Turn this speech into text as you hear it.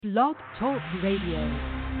Blog Talk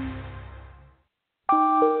Radio.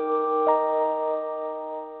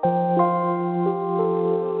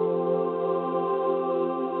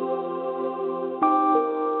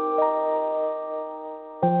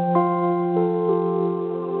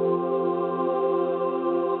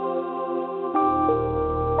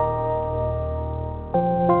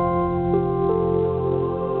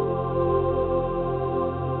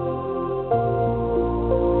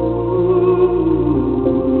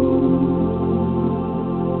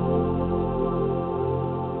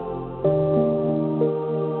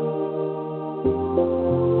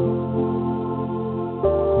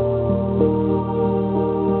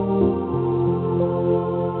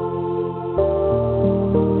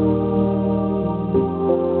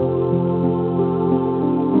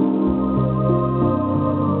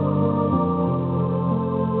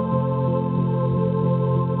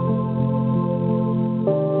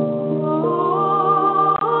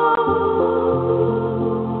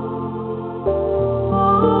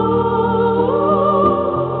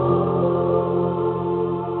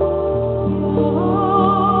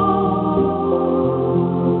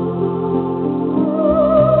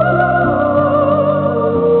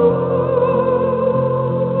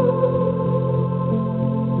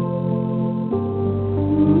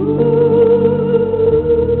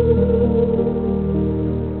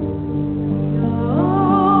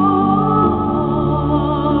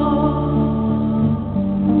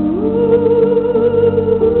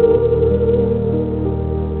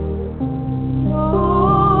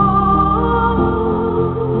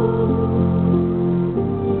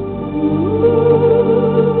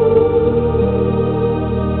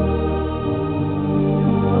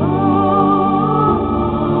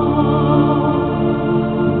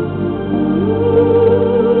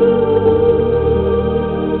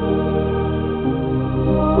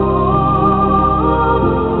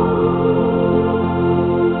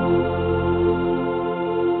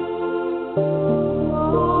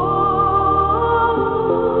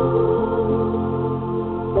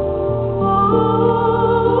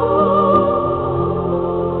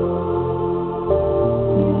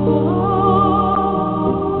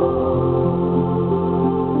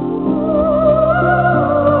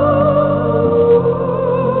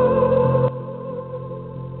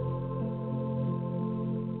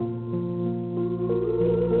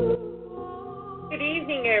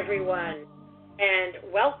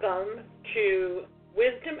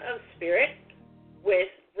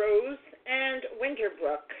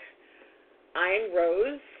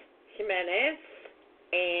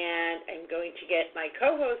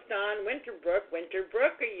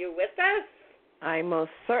 Brook, are you with us? I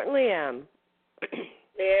most certainly am.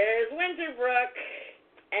 There's Brook,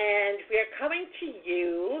 and we are coming to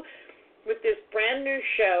you with this brand new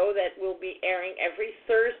show that will be airing every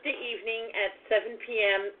Thursday evening at 7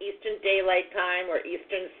 p.m. Eastern Daylight Time or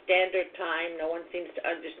Eastern Standard Time. No one seems to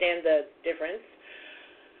understand the difference.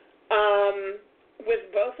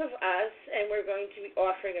 With both of us, and we're going to be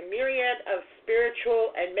offering a myriad of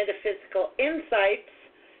spiritual and metaphysical insights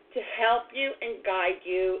to help you and guide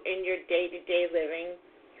you in your day-to-day living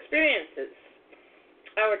experiences.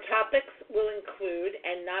 Our topics will include,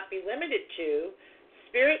 and not be limited to,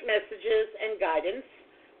 spirit messages and guidance,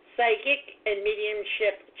 psychic and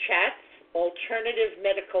mediumship chats, alternative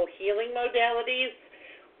medical healing modalities.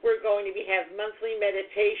 We're going to have monthly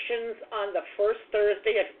meditations on the first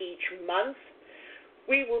Thursday of each month.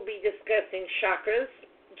 We will be discussing chakras,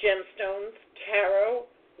 gemstones, tarot,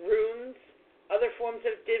 runes, other forms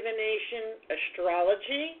of divination,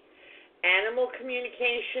 astrology, animal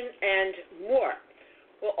communication, and more.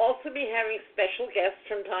 We'll also be having special guests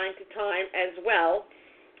from time to time as well,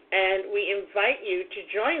 and we invite you to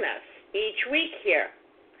join us each week here.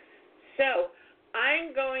 So I'm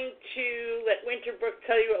going to let Winterbrook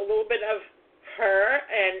tell you a little bit of her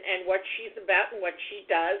and what she's about and what she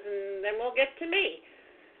does, and then we'll get to me.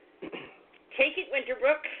 Take it,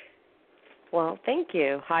 Winterbrook. Well, thank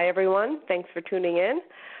you. Hi, everyone. Thanks for tuning in.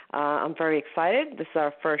 I'm very excited. This is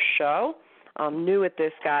our first show. I'm new at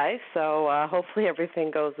this, guys, so hopefully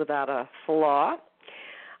everything goes without a flaw.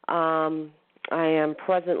 I am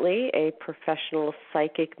presently a professional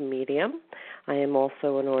psychic medium. I am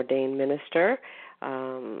also an ordained minister.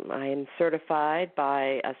 I am certified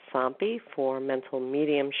by ASAMPI for mental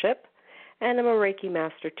mediumship, and I'm a Reiki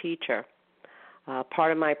master teacher.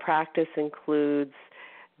 Part of my practice includes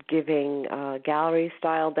giving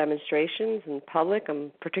gallery-style demonstrations in public.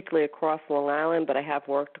 I'm particularly across Long Island, but I have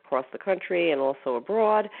worked across the country and also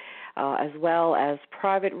abroad, as well as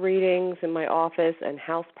private readings in my office and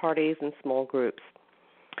house parties and small groups.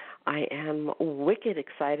 I am wicked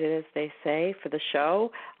excited, as they say, for the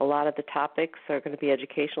show. A lot of the topics are going to be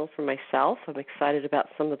educational for myself. I'm excited about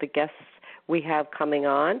some of the guests we have coming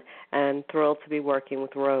on and thrilled to be working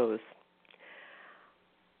with Rose.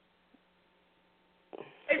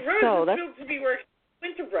 Hey, Rose is thrilled to be working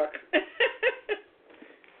with Winterbrook.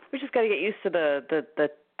 We just got to get used to the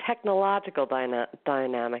technological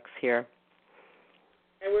dynamics here.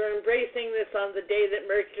 And we're embracing this on the day that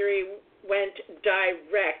Mercury went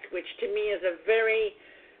direct, which to me is a very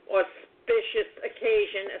auspicious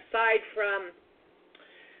occasion, aside from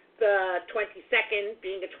the 22nd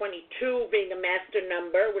being a 22, being a master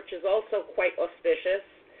number, which is also quite auspicious.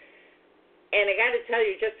 And I got to tell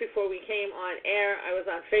you, just before we came on air, I was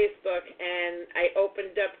on Facebook, and I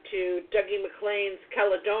opened up to Dougie MacLean's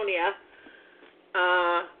Caledonia,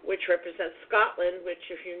 which represents Scotland, which,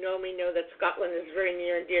 if you know me, know that Scotland is very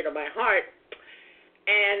near and dear to my heart.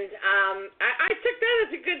 And I took that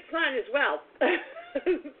as a good sign as well.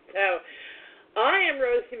 So I am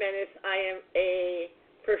Rose Jimenez. I am a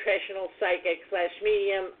professional psychic /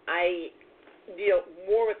 medium. I deal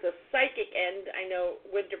more with the psychic end. I know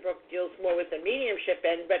Winterbrook deals more with the mediumship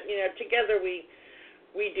end, but, together we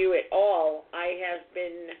do it all. I have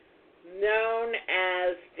been known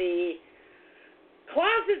as the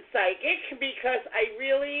closet psychic because I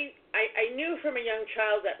knew from a young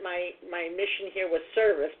child that my mission here was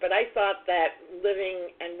service, but I thought that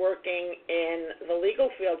living and working in the legal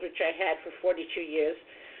field, which I had for 42 years,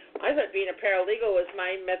 I thought being a paralegal was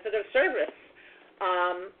my method of service.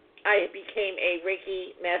 I became a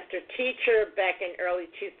Reiki master teacher back in early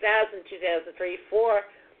 2000, 2003, 2004,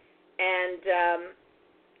 and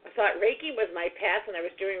I thought Reiki was my path, and I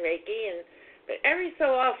was doing Reiki, but every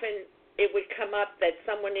so often it would come up that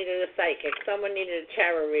someone needed a psychic, someone needed a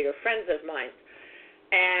tarot reader, friends of mine.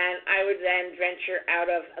 And I would then venture out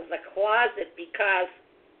of the closet because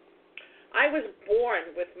I was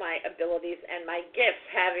born with my abilities and my gifts,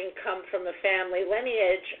 having come from a family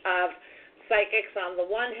lineage of psychics on the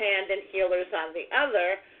one hand and healers on the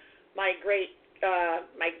other. My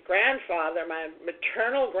grandfather, my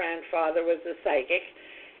maternal grandfather, was a psychic,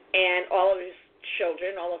 and all of his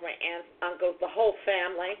children, all of my aunts, uncles, the whole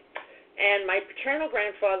family. And my paternal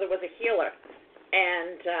grandfather was a healer,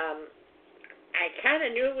 and I kind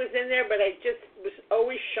of knew it was in there, but I just was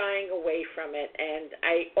always shying away from it. And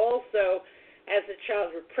I also, as a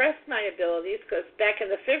child, repressed my abilities because back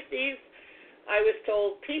in the 50s, I was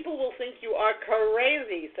told people will think you are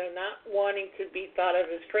crazy, so not wanting to be thought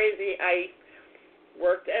of as crazy, I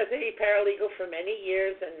worked as a paralegal for many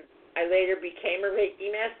years, and I later became a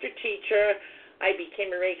Reiki master teacher. I became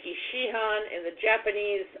a Reiki Shihan in the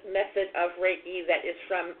Japanese method of Reiki that is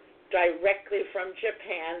directly from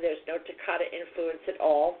Japan. There's no Takata influence at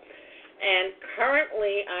all. And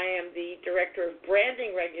currently I am the Director of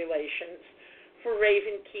Branding Regulations for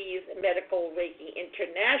Raven Keys Medical Reiki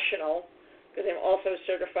International, because I'm also a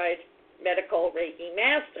certified medical Reiki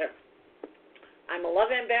master. I'm a love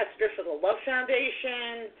ambassador for the Love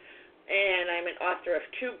Foundation, and I'm an author of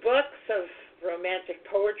 2 books of romantic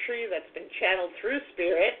poetry that's been channeled through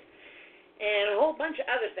spirit, and a whole bunch of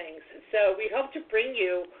other things. So we hope to bring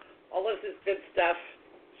you all of this good stuff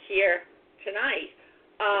here tonight.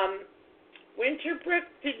 Winterbrook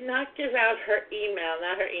did not give out her email,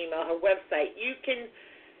 her website. You can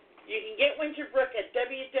get Winterbrook at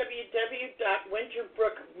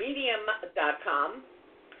www.winterbrookmedium.com,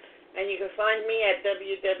 and you can find me at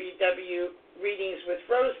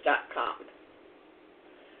www.readingswithrose.com.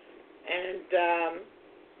 And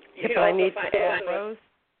you can also find Rose.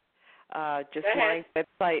 Just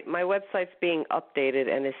my website's being updated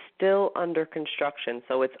and is still under construction.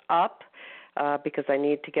 So it's up because I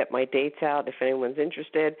need to get my dates out if anyone's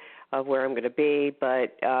interested of where I'm going to be,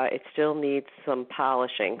 but it still needs some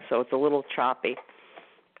polishing, so it's a little choppy.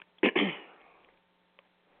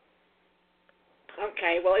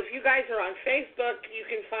 Okay, well, if you guys are on Facebook, you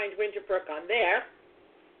can find Winterbrook on there.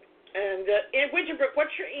 And Winterbrook,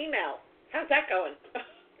 what's your email? How's that going?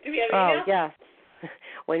 Do we have an email? Oh, yes.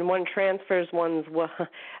 When one transfers one's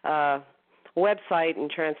website and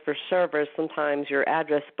transfers servers, sometimes your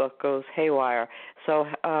address book goes haywire. So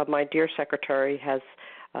my dear secretary has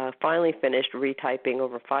finally finished retyping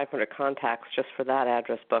over 500 contacts just for that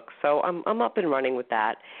address book. So I'm up and running with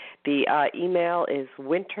that. The email is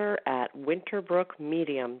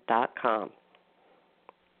winter@winterbrookmedium.com.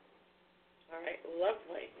 All right,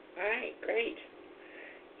 lovely. All right, great.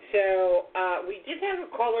 So we did have a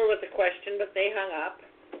caller with a question, but they hung up.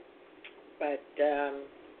 But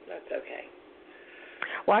that's okay.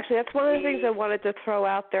 Well, actually, that's one of the things I wanted to throw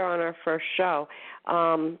out there on our first show.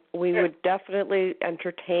 We would definitely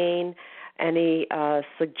entertain any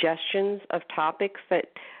suggestions of topics that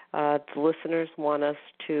the listeners want us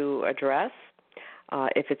to address.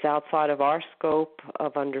 If it's outside of our scope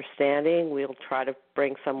of understanding, we'll try to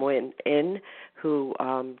bring someone in who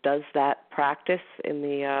does that practice in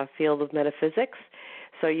the field of metaphysics.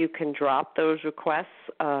 So you can drop those requests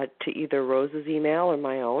to either Rose's email or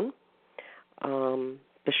my own.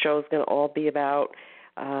 The show is going to all be about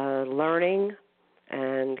learning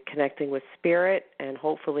and connecting with spirit and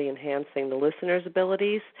hopefully enhancing the listeners'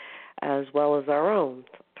 abilities as well as our own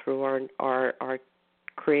through our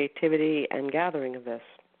creativity and gathering of this.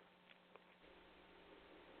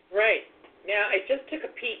 Right. Now, I just took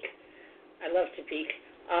a peek. I love to peek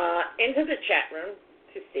into the chat room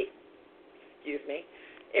to see,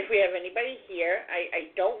 if we have anybody here.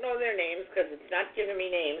 I don't know their names because it's not giving me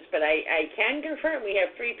names, but I can confirm we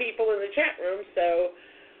have 3 people in the chat room. So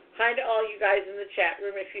hi to all you guys in the chat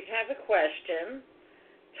room. If you have a question,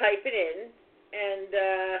 type it in, and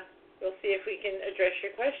we'll see if we can address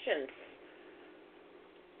your questions.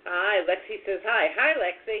 Hi, Lexi says hi. Hi,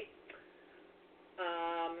 Lexi.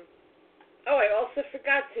 I also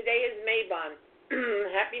forgot, today is Mabon.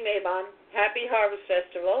 Happy Mabon. Happy Harvest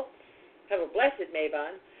Festival. Have a blessed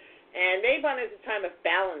Mabon. And Mabon is a time of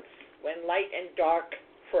balance when light and dark,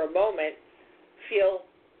 for a moment, feel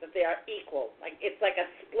that they are equal. It's like a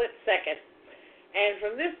split second. And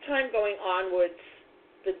from this time going onwards,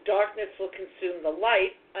 the darkness will consume the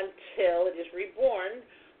light until it is reborn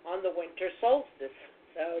on the winter solstice.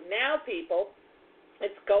 So now, people,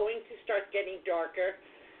 it's going to start getting darker,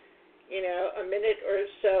 a minute or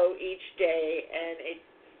so each day, and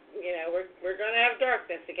we're going to have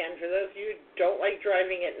darkness again. For those of you who don't like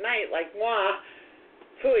driving at night, like moi,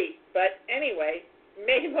 phooey. But anyway,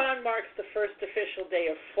 Mabon marks the first official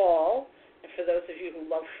day of fall, and for those of you who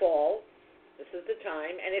love fall, this is the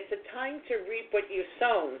time, and it's a time to reap what you've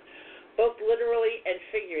sown, both literally and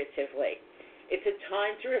figuratively. It's a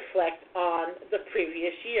time to reflect on the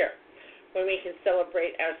previous year, when we can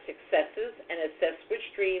celebrate our successes and assess which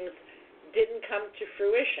dreams didn't come to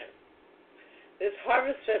fruition. This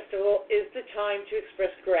Harvest Festival is the time to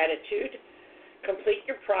express gratitude, complete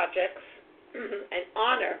your projects, and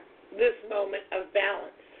honor this moment of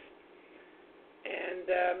balance.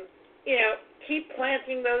 And, keep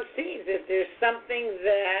planting those seeds. If there's something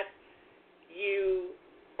that you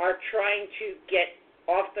are trying to get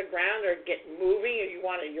off the ground or get moving, or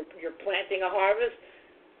you're planting a harvest,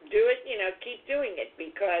 do it, keep doing it,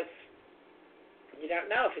 because you don't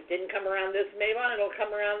know. If it didn't come around this Mabon, it'll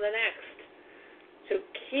come around the next. So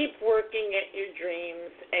keep working at your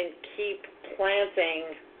dreams and keep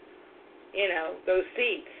planting, those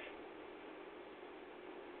seeds.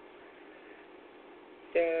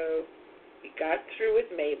 So we got through with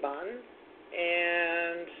Mabon,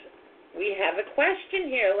 and we have a question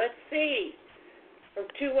here. Let's see. From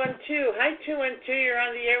 212. Hi, 212. You're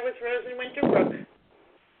on the air with Rose and Winterbrook.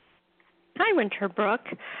 Hi,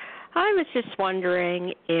 Winterbrook. I was just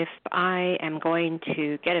wondering if I am going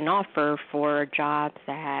to get an offer for a job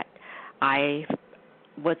that I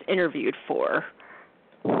was interviewed for.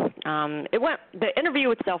 The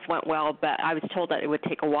interview itself went well, but I was told that it would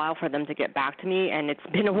take a while for them to get back to me, and it's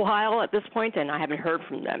been a while at this point, and I haven't heard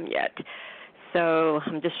from them yet. So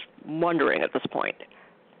I'm just wondering at this point.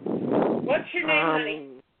 What's your name, honey?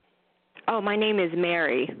 Oh, my name is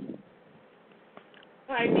Mary.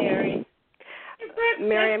 Hi, Mary.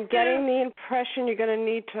 Mary, I'm getting the impression you're going to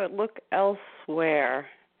need to look elsewhere.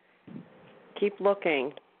 Keep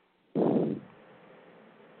looking.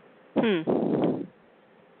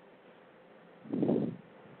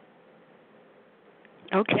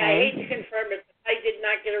 Okay. Yeah, I hate to confirm it, but I did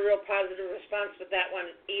not get a real positive response with that one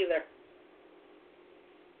either.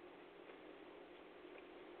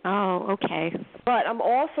 Oh, okay. But I'm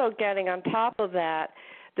also getting, on top of that,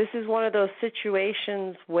 this is one of those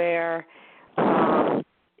situations where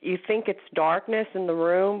you think it's darkness in the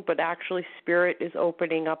room, but actually Spirit is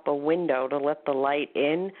opening up a window to let the light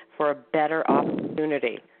in for a better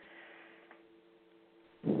opportunity.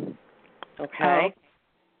 Okay? Oh,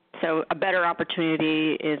 so a better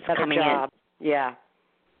opportunity is better coming job. in. Yeah.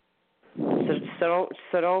 So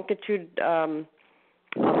don't get too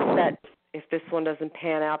upset if this one doesn't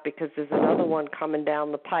pan out, because there's another one coming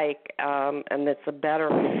down the pike, and it's a better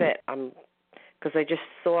fit. Because I just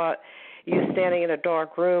saw you standing in a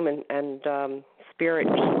dark room and Spirit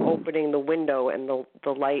just opening the window and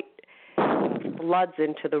the light floods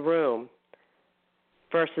into the room,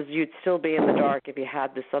 versus you'd still be in the dark if you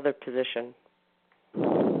had this other position.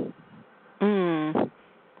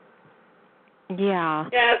 Yeah.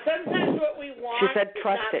 Yeah, sometimes what we want She said, is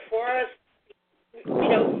trust not it. for us. We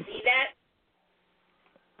don't see that.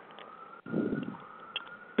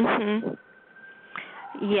 Mhm.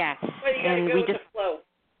 Yes. Well, you got to And go we with just the flow.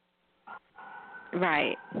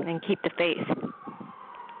 right, and keep the faith.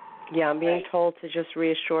 Yeah, I'm being Right. told to just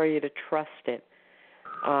reassure you to trust it.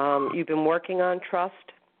 You've been working on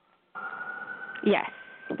trust? Yes.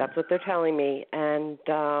 That's what they're telling me. And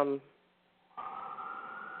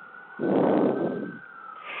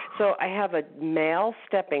so I have a male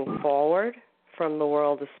stepping forward from the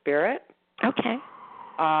world of spirit. Okay.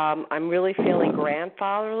 I'm really feeling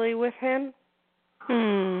grandfatherly with him.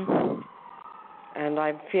 And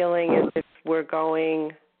I'm feeling as if we're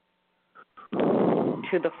going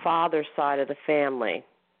to the father side of the family,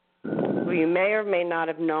 who you may or may not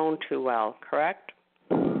have known too well, correct?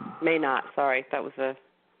 May not, sorry. That was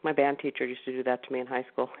my band teacher used to do that to me in high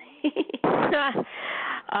school.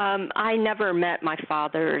 I never met my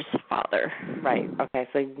father's father. Right, okay,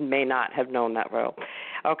 so you may not have known that role.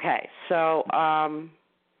 Okay, so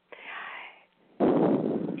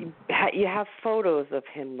you have photos of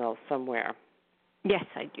him, though, somewhere. Yes,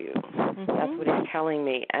 I do. Mm-hmm. That's what he's telling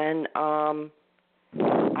me. And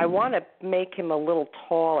I want to make him a little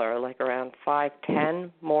taller, like around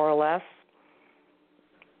 5'10", more or less,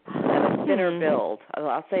 and a thinner build.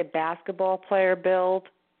 I'll say a basketball player build,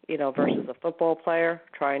 versus a football player,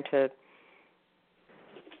 trying to...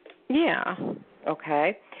 Yeah.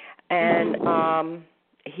 Okay. And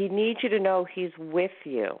he needs you to know he's with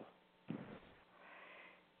you.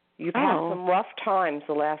 You've had some rough times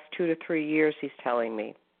the last 2 to 3 years, he's telling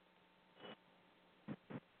me.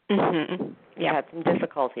 Mhm. You had some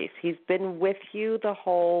difficulties. He's been with you the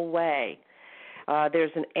whole way.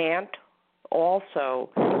 There's an aunt also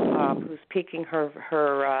who's peeking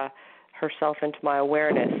herself into my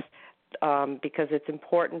awareness because it's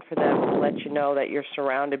important for them to let you know that you're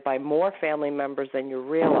surrounded by more family members than you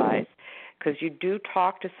realize, because you do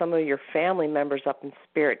talk to some of your family members up in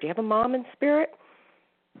spirit. Do you have a mom in spirit?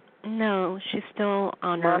 No, she's still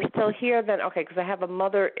on Earth. Mom's still here? Then okay, because I have a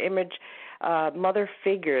mother image, mother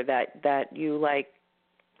figure that you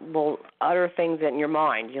will utter things in your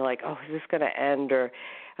mind. You're like, oh, is this going to end? Or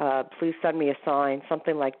please send me a sign,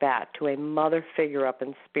 something like that, to a mother figure up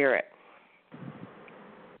in spirit. Do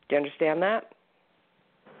you understand that?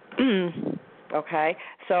 Okay.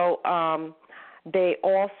 So they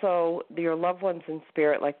also, your loved ones in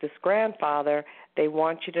spirit, like this grandfather, they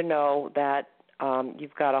want you to know that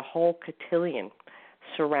you've got a whole cotillion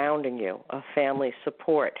surrounding you, of family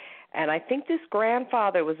support. And I think this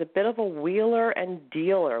grandfather was a bit of a wheeler and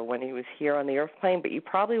dealer when he was here on the earth plane, but you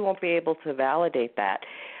probably won't be able to validate that.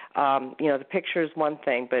 The picture is one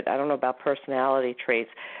thing, but I don't know about personality traits.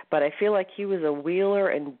 But I feel like he was a wheeler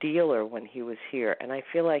and dealer when he was here, and I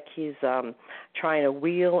feel like he's trying to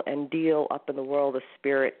wheel and deal up in the world of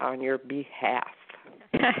spirit on your behalf.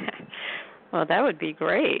 Well, that would be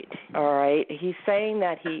great. All right. He's saying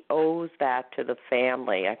that he owes that to the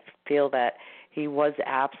family. I feel that he was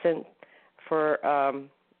absent for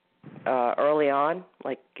early on,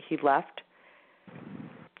 like he left.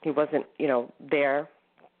 He wasn't, there.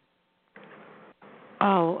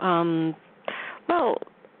 Oh, well,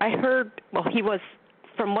 I heard, he was,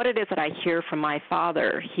 from what it is that I hear from my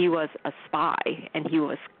father, he was a spy, and he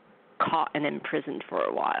was caught and imprisoned for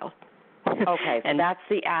a while. Okay, and that's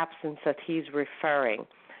the absence that he's referring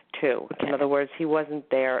to. Okay. In other words, he wasn't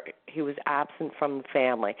there. He was absent from the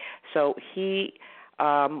family. So he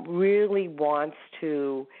really wants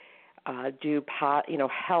to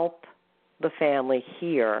help the family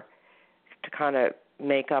here to kind of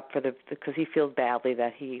make up for because he feels badly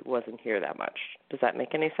that he wasn't here that much. Does that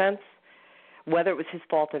make any sense? Whether it was his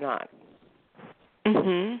fault or not.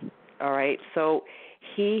 Mhm. All right. So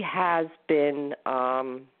he has been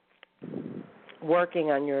working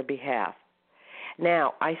on your behalf.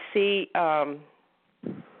 Now, I see 4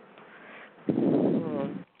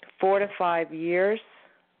 to 5 years.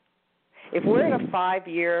 If we're in a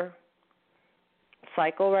 5-year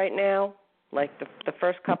cycle right now, like the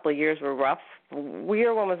first couple of years were rough.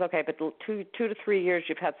 Year one was okay, but 2 to 3 years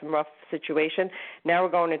you've had some rough situation. Now we're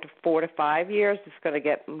going into 4 to 5 years. It's going to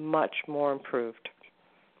get much more improved,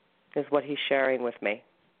 is what he's sharing with me.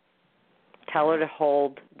 Tell her to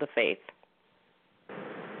hold the faith.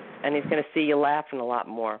 And he's going to see you laughing a lot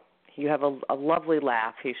more. You have a lovely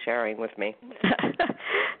laugh he's sharing with me.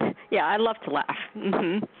 Yeah, I love to laugh.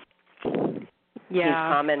 Mhm. Yeah. He's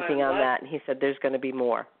commenting on that, and he said there's going to be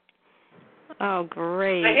more. Oh,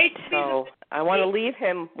 great. I hate to be So I want to leave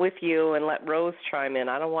him with you and let Rose chime in.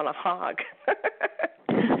 I don't want to hog. No,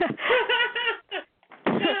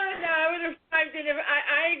 I would have chimed in.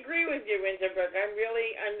 I agree with you, Winterbrook. I'm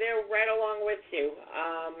there right along with you.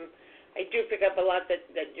 I do pick up a lot that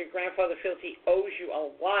your grandfather feels he owes you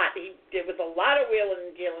a lot. There was a lot of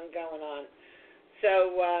wheeling and dealing going on.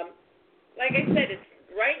 So, like I said,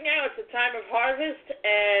 right now it's a time of harvest,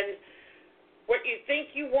 and what you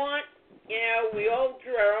think you want, we all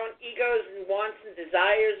through our own egos and wants and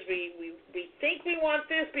desires, we think we want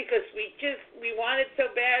this because we want it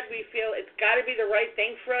so bad. We feel it's got to be the right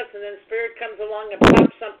thing for us, and then Spirit comes along and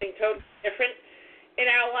pops something totally different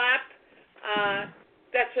in our lap.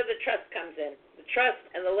 That's where the trust comes in. The trust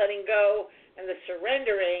and the letting go and the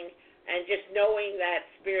surrendering and just knowing that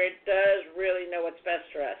Spirit does really know what's best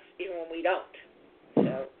for us, even when we don't.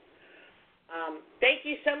 So, thank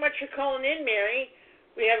you so much for calling in, Mary.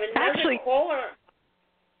 We have another caller.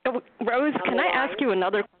 Rose, can I ask you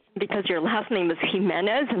another question? Because your last name is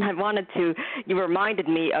Jimenez, and you reminded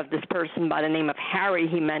me of this person by the name of Harry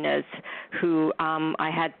Jimenez, who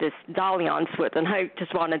I had this dalliance with, and I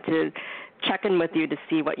just wanted to check in with you to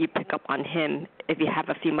see what you pick up on him, if you have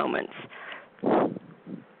a few moments.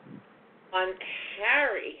 On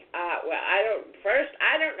Harry, I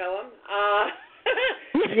don't know him.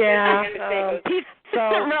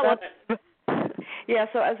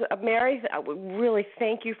 So as Mary, I would really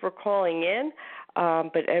thank you for calling in,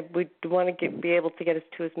 but we want to be able to get us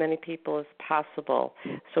to as many people as possible.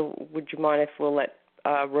 So would you mind if we'll let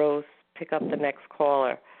Rose pick up the next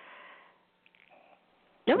caller?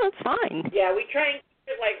 No, that's fine. Yeah, we try and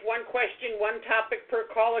keep it like one question, one topic per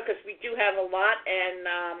caller because we do have a lot.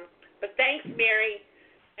 And but thanks, Mary,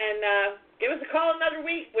 and give us a call another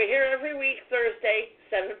week. We're here every week, Thursday,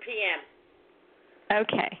 7 p.m.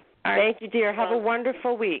 Okay. All right. Thank you, dear. Have a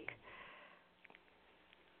wonderful week.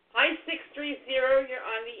 Hi, 630. You're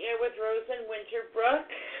on the air with Rose and Winterbrook.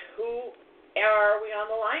 Who are we on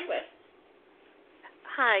the line with?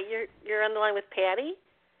 Hi, you're on the line with Patty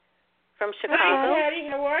from Chicago. Hi, Patty.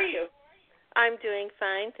 How are you? I'm doing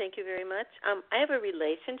fine. Thank you very much. I have a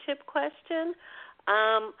relationship question.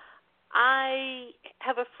 I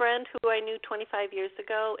have a friend who I knew 25 years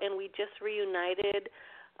ago, and we just reunited,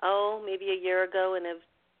 maybe a year ago, and have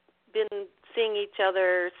been seeing each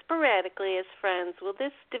other sporadically as friends. Will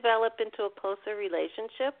this develop into a closer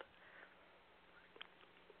relationship?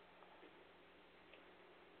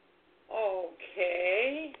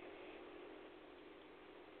 Okay.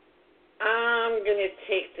 I'm going to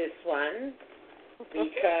take this one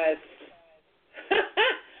because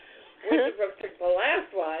Winterbrook took the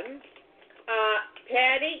last one.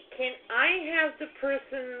 Patty, can I have the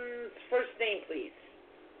person's first name, please?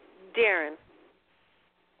 Darren.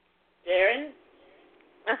 Darren?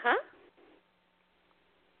 Uh-huh.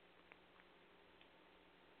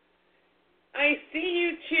 I see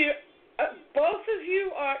you two. Both of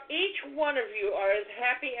you each one of you are as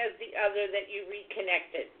happy as the other that you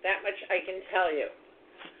reconnected. That much I can tell you.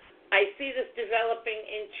 I see this developing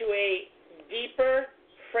into a deeper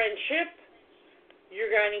friendship. You're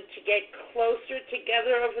going to get closer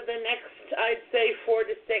together over the next, I'd say, 4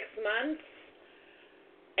 to 6 months.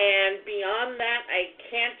 And beyond that, I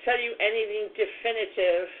can't tell you anything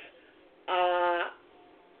definitive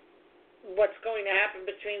what's going to happen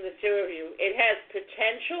between the two of you. It has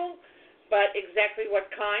potential, but exactly what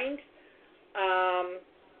kind,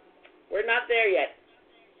 we're not there yet.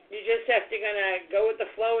 You just have to go with the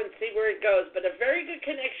flow and see where it goes. But a very good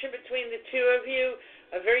connection between the two of you,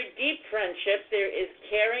 a very deep friendship. There is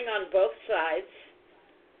caring on both sides.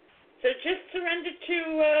 So just surrender to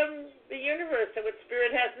the universe and what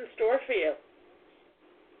Spirit has in store for you.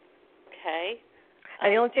 Okay.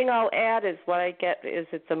 And the only thing I'll add is what I get is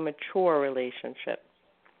it's a mature relationship,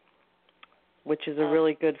 which is a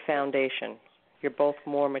really good foundation. You're both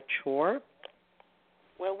more mature.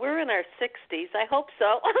 Well, we're in our 60s. I hope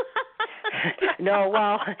so. No,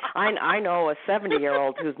 well, I know a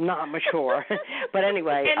 70-year-old who's not mature. But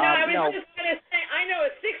anyway, and I was just going to say, I know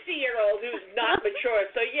a 60-year-old who's not mature.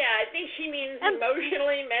 So, yeah, I think she means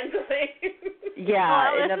emotionally, mentally.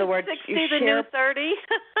 Yeah, in other words, 60 you the share, new 30.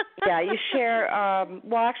 Yeah, you share,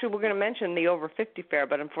 well, actually, we're going to mention the over 50 fair,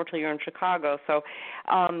 but unfortunately you're in Chicago. So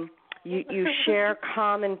you share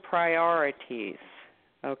common priorities,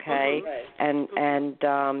 okay? Mm-hmm.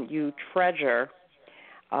 And you treasure,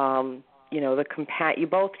 you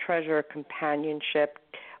both treasure companionship,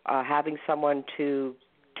 having someone to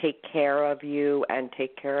take care of you and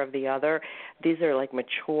take care of the other. These are like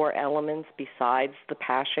mature elements besides the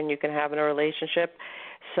passion you can have in a relationship.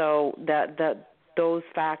 So those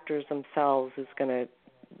factors themselves is going to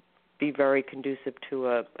be very conducive to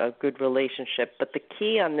a good relationship. But the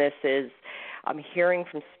key on this is, I'm hearing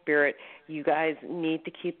from Spirit, you guys need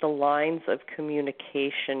to keep the lines of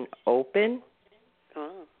communication open.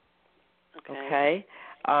 Oh, Okay?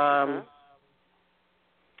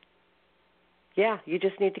 Yeah, you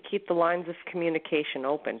just need to keep the lines of communication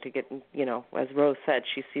open to get, as Rose said,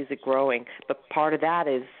 she sees it growing. But part of that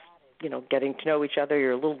is, getting to know each other.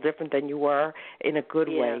 You're a little different than you were in a good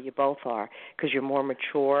way. You both are, because you're more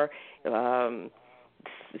mature,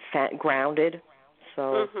 grounded.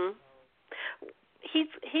 So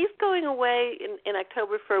he's going away in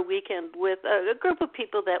October for a weekend with a group of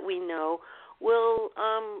people that we know. Will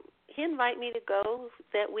he invite me to go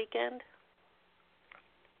that weekend?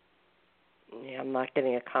 Yeah, I'm not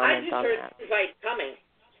getting a comment on that. I just heard invite coming.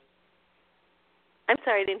 I'm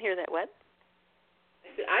sorry, I didn't hear that. What?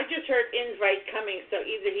 I just heard invite coming, so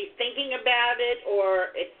either he's thinking about it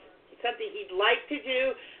or it's something he'd like to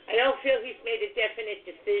do. I don't feel he's made a definite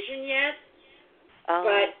decision yet,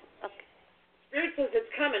 but okay. Spirit says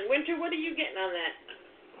it's coming. Winter, what are you getting on that?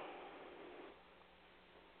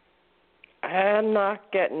 I'm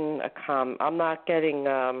not getting I'm not getting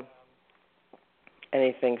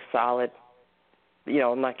anything solid.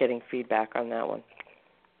 I'm not getting feedback on that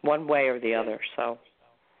one way or the other. So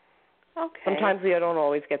sometimes I don't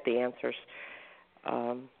always get the answers.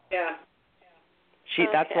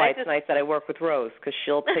 That's why it's nice that I work with Rose, because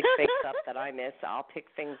she'll pick things up that I miss. I'll pick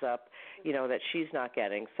things up, that she's not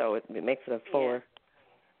getting. So it makes it a fuller.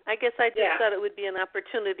 Yeah. I guess I just thought it would be an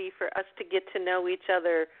opportunity for us to get to know each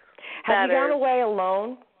other better. Have you gone away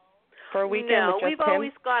alone for a weekend? No, with just we've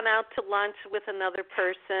always gone out to lunch with another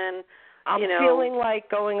person. I'm feeling like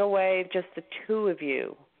going away, just the two of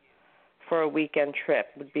you, for a weekend trip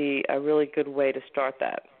would be a really good way to start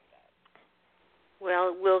that.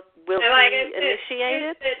 Well, will we initiate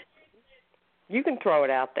it? You can throw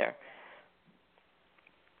it out there.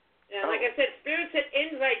 Yeah, like I said, Spirit said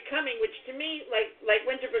invite coming, which to me, like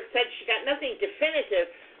Winterbrook said, she got nothing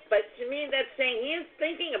definitive, but to me that's saying he is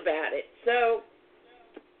thinking about it. So,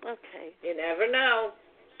 you never know.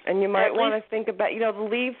 And you might want to think about, the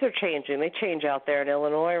leaves are changing. They change out there in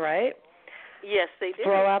Illinois, right? Yes, they do.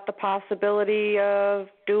 Throw out the possibility of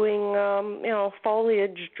doing,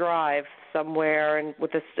 foliage drive somewhere, and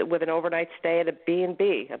with an overnight stay at a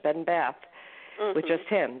B&B, a bed and bath, with just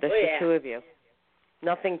him, the two of you.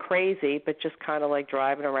 Nothing crazy, but just kind of like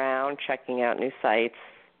driving around, checking out new sites.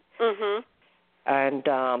 And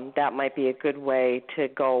that might be a good way to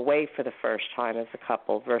go away for the first time as a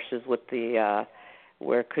couple, versus with the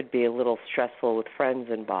where it could be a little stressful with friends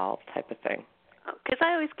involved type of thing. Because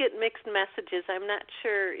I always get mixed messages. I'm not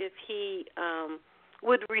sure if he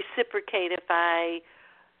would reciprocate if I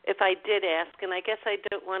did ask, and I guess I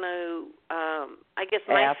don't want to. I guess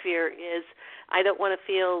my fear is I don't want to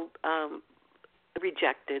feel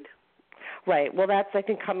rejected. Right. Well, that's, I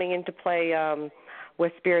think, coming into play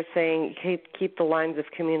with Spirit saying keep the lines of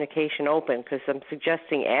communication open, because I'm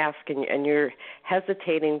suggesting ask, and you're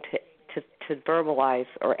hesitating to verbalize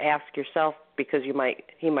or ask yourself because he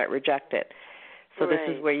might reject it. So this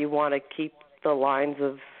is where you want to keep the lines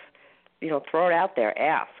of, throw it out there,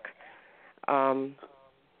 ask, and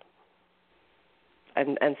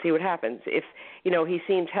see what happens. If, he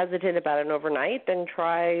seems hesitant about an overnight, then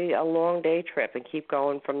try a long day trip and keep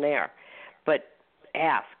going from there. But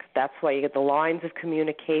ask. That's why you get the lines of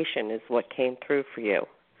communication is what came through for you.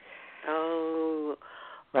 Oh,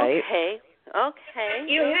 right? Okay.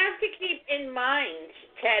 You have to keep in mind,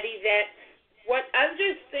 Teddy, that what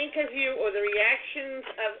others think of you or the reactions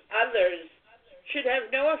of others should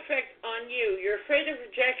have no effect on you. You're afraid of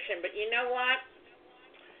rejection, but you know what?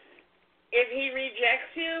 If he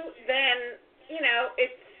rejects you, then,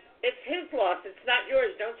 it's his loss. It's not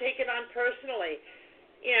yours. Don't take it on personally.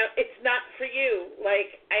 It's not for you.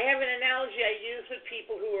 Like, I have an analogy I use with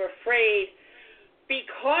people who are afraid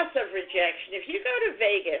because of rejection. If you go to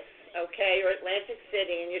Vegas, or Atlantic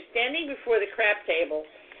City, and you're standing before the crap table,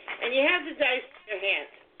 and you have the dice in your hand,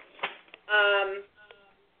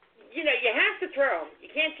 you have to throw them. You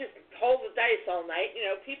can't just hold the dice all night.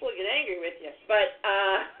 People get angry with you. But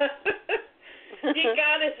you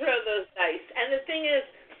got to throw those dice. And the thing is,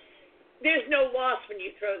 there's no loss when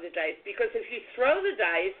you throw the dice, because if you throw the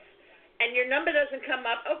dice and your number doesn't come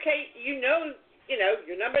up, your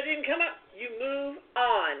number didn't come up, you move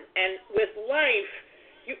on. And with life,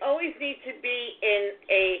 you always need to be in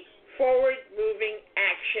a forward-moving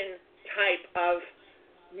action type of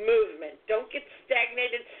movement. Don't get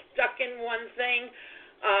stagnated, stuck in one thing.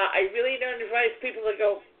 I really don't advise people to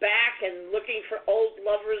go back and looking for old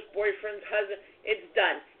lovers, boyfriends, husbands. It's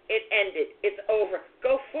done. It ended. It's over.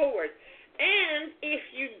 Go forward. And if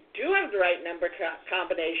you do have the right number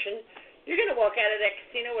combination, you're going to walk out of that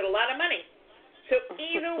casino with a lot of money. So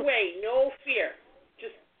either way, no fear.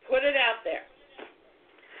 Just put it out there.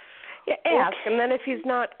 Yeah, ask, and then if he's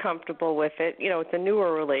not comfortable with it, it's a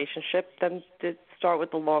newer relationship, then start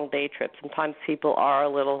with the long day trip. Sometimes people are a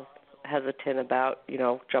little hesitant about,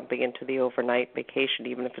 jumping into the overnight vacation,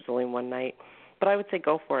 even if it's only one night. But I would say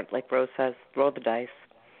go for it, like Rose says, throw the dice.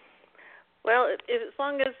 Well, as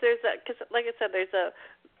long as because like I said, there's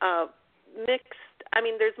a mixed. I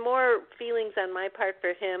mean, there's more feelings on my part for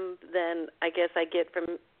him than I guess I get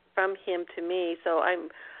from him to me. So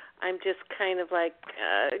I'm just kind of like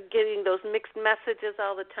getting those mixed messages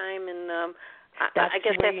all the time, and I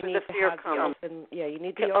guess that's where the fear comes. You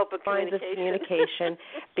need the open lines of communication.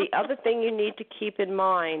 The other thing you need to keep in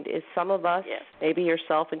mind is some of us, maybe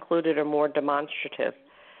yourself included, are more demonstrative,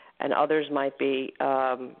 and others might be,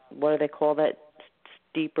 what do they call that,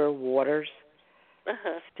 deeper waters?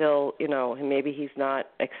 Still, maybe he's not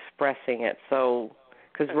expressing it. So,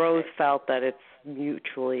 because Rose felt that it's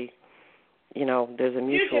mutually, there's a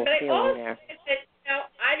mutual feeling there.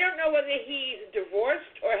 I don't know whether he's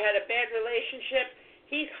divorced or had a bad relationship.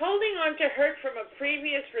 He's holding on to hurt from a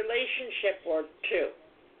previous relationship or two.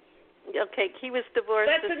 Okay, he was divorced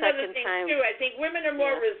the second time. That's another thing, too. I think women are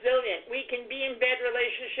more resilient. We can be in bad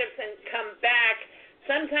relationships and come back.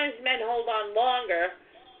 Sometimes men hold on longer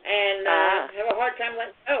and have a hard time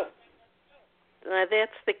letting go.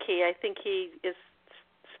 That's the key. I think he is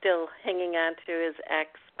still hanging on to his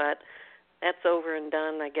ex, but that's over and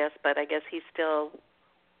done, I guess. But I guess he's still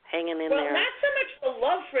hanging in there. Well, not so much the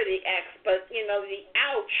love for the ex, but, the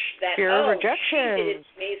ouch that, fear of rejection. She did it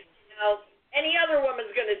to me. Any other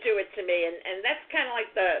woman's going to do it to me. And that's kind of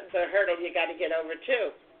like the hurdle you got to get over,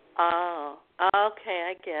 too. Oh,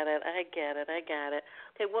 okay. I get it. I got it.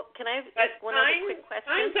 Okay, well, can I ask one other quick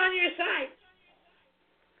question? Time's on your side.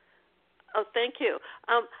 Oh, thank you.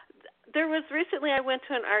 There was recently I went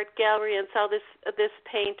to an art gallery and saw this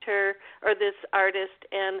painter or this artist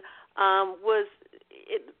and was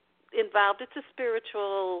involved. It's a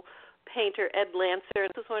spiritual painter, Ed Lancer.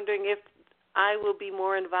 I was wondering if I will be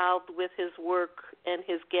more involved with his work and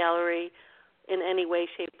his gallery in any way,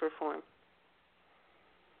 shape, or form.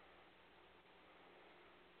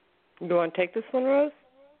 You want to take this one, Rose?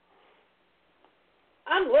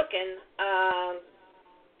 I'm looking.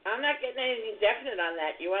 I'm not getting anything definite on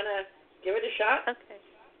that. You want to give it a shot? Okay.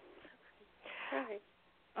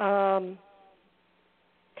 All right.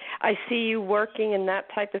 I see you working in that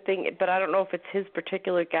type of thing, but I don't know if it's his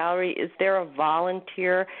particular gallery. Is there a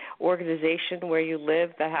volunteer organization where you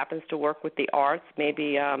live that happens to work with the arts,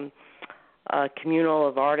 maybe a communal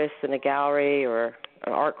of artists in a gallery or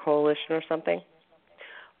an art coalition or something?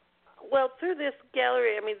 Well, through this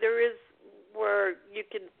gallery, I mean, there is where you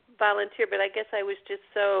can volunteer, but I guess I was just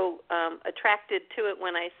so attracted to it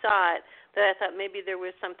when I saw it that I thought maybe there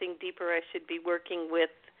was something deeper I should be working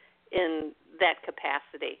with in that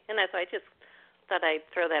capacity. And that's why I just thought I'd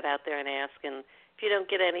throw that out there and ask. And if you don't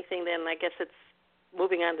get anything, then I guess it's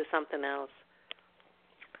moving on to something else.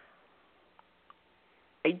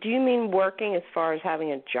 Do you mean working as far as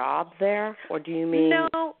having a job there, or do you mean...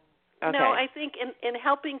 No. Okay. No, I think in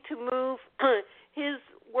helping to move, his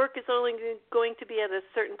work is only going to be at a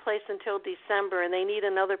certain place until December, and they need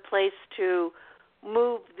another place to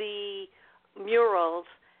move the murals,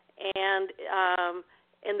 and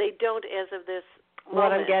they don't as of this moment.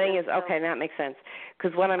 What I'm getting is, okay, that makes sense,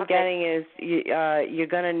 because what I'm getting is you're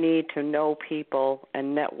going to need to know people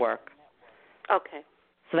and network. Okay.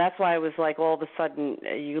 So that's why I was like, all of a sudden,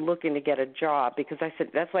 you're looking to get a job, because I said,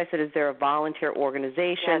 that's why I said, is there a volunteer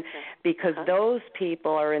organization? Gotcha. Because those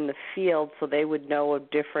people are in the field, so they would know of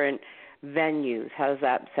different venues. How does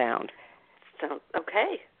that sound?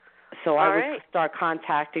 Okay. So I would start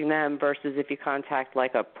contacting them versus if you contact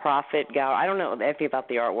like a profit gallery. I don't know anything about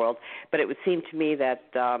the art world, but it would seem to me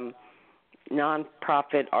that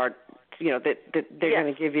non-profit art, that they're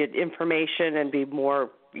going to give you information and be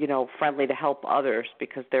more friendly to help others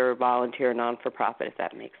because they're a volunteer non-for-profit, if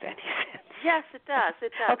that makes any sense. Yes, it does.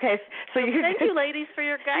 It does. Okay. So thank you, ladies, for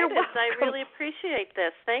your guidance. I really appreciate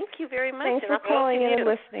this. Thank you very much. Thanks for calling in and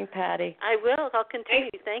listening, Patty. I will. I'll continue.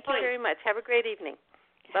 Thank you very much. Have a great evening.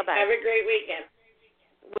 Bye-bye. Have a great weekend.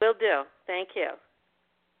 Will do. Thank you.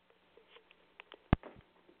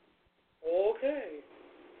 Okay.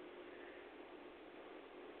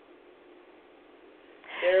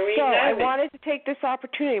 So I wanted to take this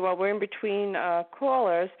opportunity while we're in between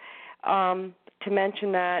callers to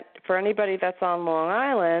mention that for anybody that's on Long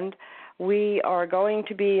Island, we are going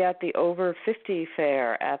to be at the Over 50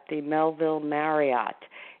 Fair at the Melville Marriott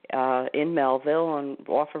in Melville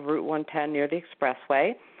off of Route 110 near the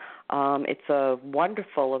Expressway. It's a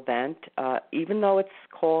wonderful event. Even though it's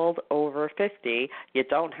called Over 50, you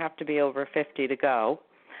don't have to be over 50 to go.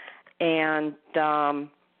 And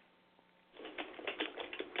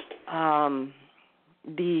the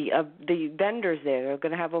vendors there. They're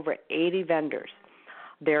going to have over 80 vendors.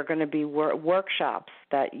 There are going to be workshops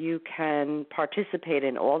that you can participate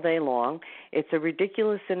in all day long. It's a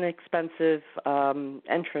ridiculous inexpensive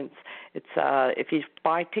entrance. It's if you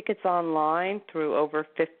buy tickets online through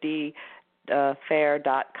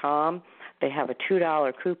over50fair.com, they have a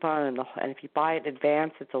 $2 coupon, and if you buy it in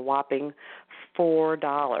advance, it's a whopping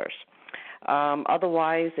 $4.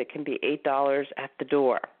 Otherwise, it can be $8 at the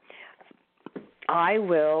door. I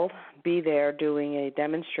will be there doing a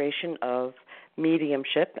demonstration of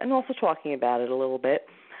mediumship and also talking about it a little bit,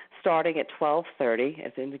 starting at 12:30.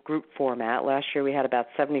 It's in the group format. Last year we had about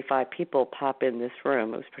 75 people pop in this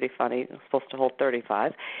room. It was pretty funny. It was supposed to hold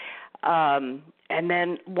 35. And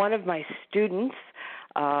then one of my students,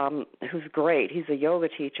 who's great, he's a yoga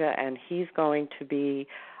teacher, and he's going to be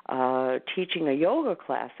teaching a yoga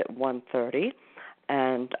class at 1:30,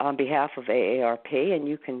 and on behalf of AARP, and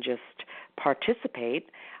you can just participate.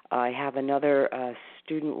 I have another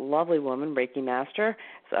student, lovely woman, Reiki Master,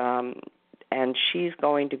 and she's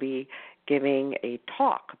going to be giving a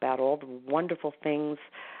talk about all the wonderful things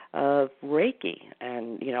of Reiki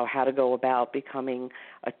and, how to go about becoming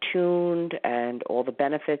attuned and all the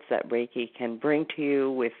benefits that Reiki can bring to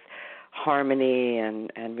you with harmony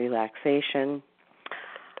and relaxation.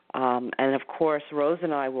 And, of course, Rose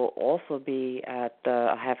and I will also be I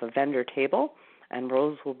have a vendor table, and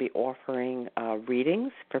Rose will be offering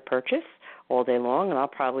readings for purchase all day long, and I'll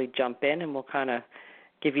probably jump in and we'll kind of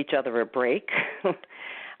give each other a break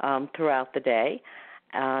throughout the day.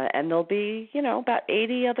 And there'll be, about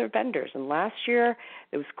 80 other vendors. And last year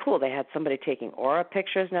it was cool. They had somebody taking aura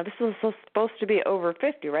pictures. Now, this was supposed to be over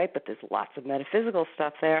 50, right? But there's lots of metaphysical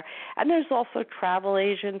stuff there. And there's also travel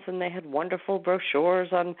agents, and they had wonderful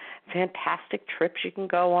brochures on fantastic trips you can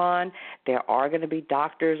go on. There are going to be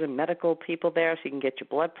doctors and medical people there, so you can get your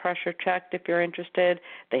blood pressure checked if you're interested.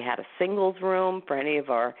 They had a singles room for any of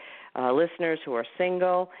our listeners who are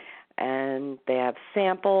single, and they have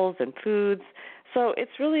samples and foods. So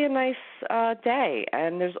it's really a nice day.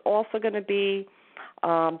 And there's also going to be,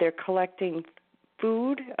 they're collecting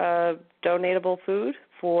food, donatable food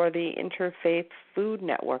for the Interfaith Food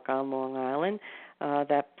Network on Long Island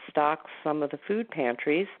that stocks some of the food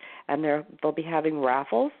pantries, and they'll be having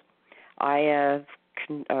raffles. I have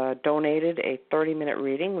donated a 30-minute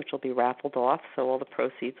reading, which will be raffled off, so all the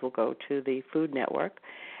proceeds will go to the Food Network.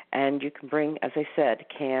 And you can bring, as I said,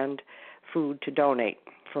 canned food to donate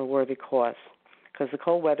for a worthy cause, because the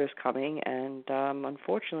cold weather's coming, and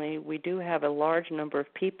unfortunately we do have a large number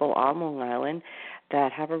of people on Long Island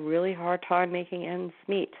that have a really hard time making ends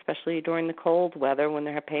meet, especially during the cold weather when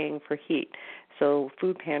they're paying for heat. So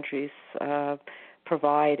food pantries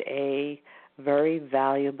provide a very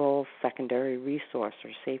valuable secondary resource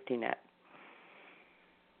or safety net.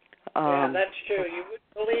 Yeah, that's true. You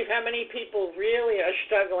wouldn't believe how many people really are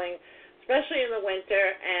struggling, especially in the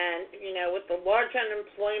winter, and, with the large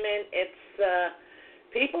unemployment, it's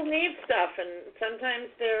people need stuff, and sometimes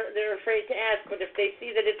they're afraid to ask, but if they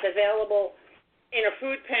see that it's available in a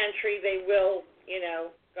food pantry, they will,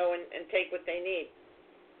 go and take what they need.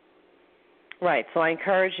 Right, so I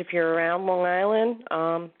encourage, if you're around Long Island,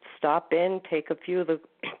 stop in, take a few of the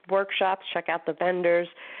workshops, check out the vendors,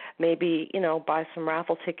 maybe, buy some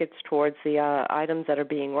raffle tickets towards the items that are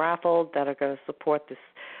being raffled that are going to support this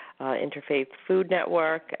Interfaith Food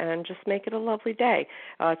Network, and just make it a lovely day.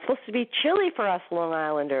 It's supposed to be chilly for us Long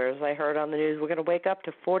Islanders. I heard on the news we're going to wake up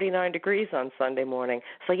to 49 degrees on Sunday morning.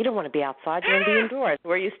 So you don't want to be outside, you want to be indoors.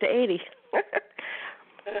 We're used to 80.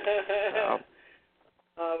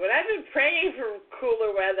 But I've been praying for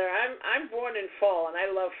cooler weather. I'm born in fall, and I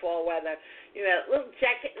love fall weather. A little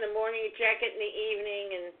jacket in the morning, a jacket in the evening,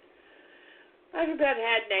 and I've about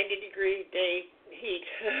had 90-degree day heat.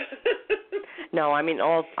 No,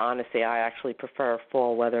 all honesty, I actually prefer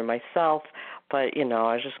fall weather myself, but, I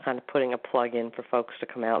was just kind of putting a plug in for folks to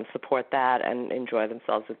come out and support that and enjoy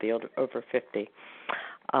themselves at the over 50.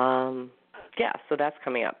 Yeah, so that's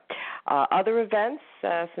coming up. Other events,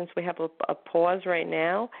 since we have a pause right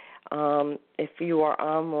now, if you are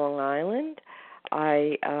on Long Island,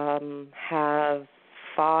 I have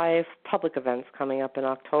 5 public events coming up in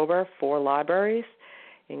October, 4 libraries,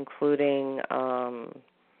 including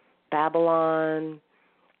Babylon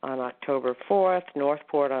on October 4th,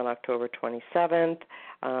 Northport on October 27th.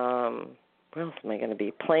 Where else am I going to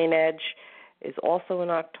be? Plain Edge is also in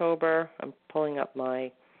October. I'm pulling up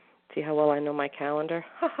see how well I know my calendar?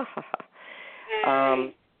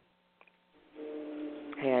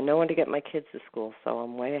 Hey, I know when to get my kids to school, so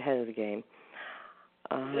I'm way ahead of the game.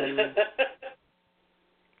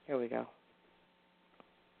 Here we go.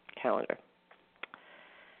 Calendar.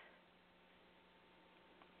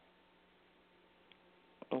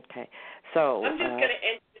 Okay. So I'm just going to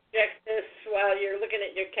interject this while you're looking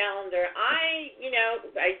at your calendar.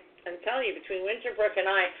 I'm telling you, between Winterbrook and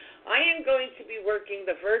I am going to be working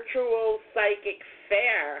the virtual psychic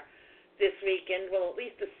fair this weekend, well, at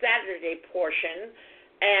least the Saturday portion,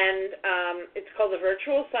 and it's called the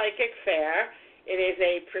Virtual Psychic Fair. It is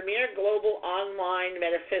a premier global online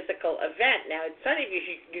metaphysical event. Now, it's funny because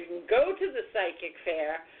you can go to the psychic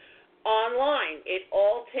fair online. It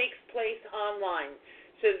all takes place online.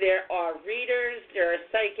 So there are readers, there are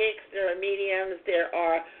psychics, there are mediums, there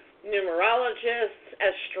are numerologists,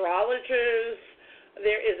 astrologers,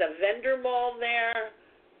 there is a vendor mall there.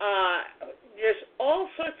 There's all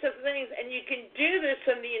sorts of things, and you can do this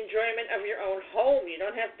in the enjoyment of your own home. You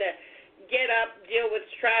don't have to get up, deal with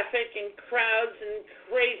traffic and crowds and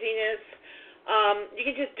craziness. You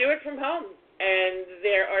can just do it from home. And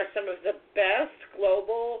there are some of the best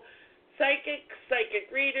global psychic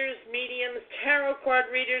readers, mediums, tarot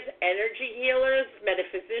card readers, energy healers,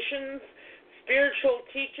 metaphysicians, spiritual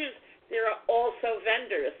teachers. There are also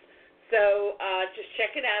vendors. So just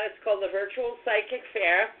check it out. It's called the Virtual Psychic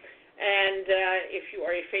Fair. And if you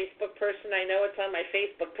are a Facebook person, I know it's on my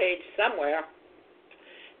Facebook page somewhere.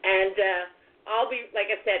 And I'll be,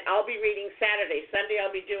 like I said, I'll be reading Saturday. Sunday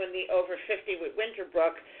I'll be doing the Over 50 with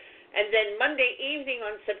Winterbrook. And then Monday evening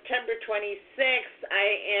on September 26th, I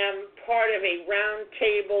am part of a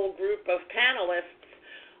roundtable group of panelists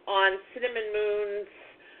on Cinnamon Moons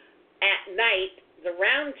at Night, the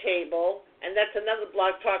Roundtable, and that's another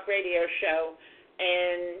Blog Talk Radio show.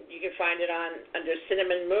 And you can find it under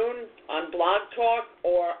Cinnamon Moon on Blog Talk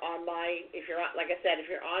or on my, if you're on, like I said, if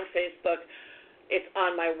you're on Facebook, it's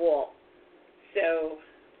on my wall. So.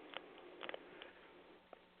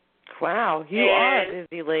 Wow, you are a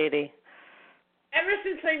busy lady. Ever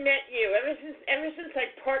since I met you, ever since I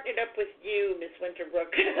partnered up with you, Miss Winterbrook.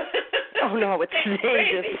 Oh no, it's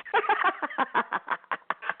contagious.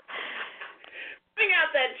 Bring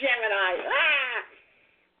out that Gemini.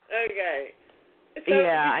 Okay. So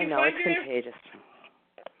yeah, I know, it's contagious.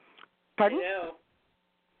 Pardon? I know.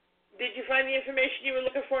 Did you find the information you were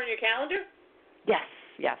looking for in your calendar?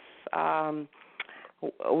 Yes.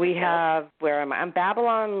 We have, where am I? I'm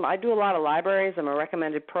Babylon. I do a lot of libraries. I'm a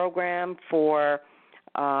recommended program for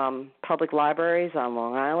public libraries on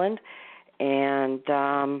Long Island. And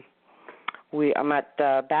I'm at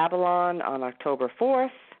Babylon on October 4th,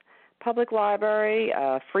 Public Library,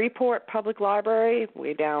 Freeport Public Library,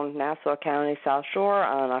 way down Nassau County, South Shore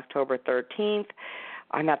on October 13th.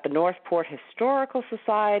 I'm at the Northport Historical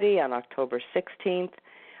Society on October 16th.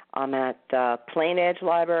 I'm at Plain Edge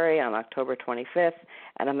Library on October 25th,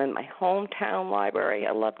 and I'm in my hometown library,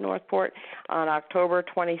 I love Northport, on October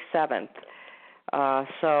 27th.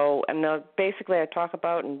 Basically I talk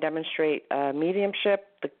about and demonstrate mediumship.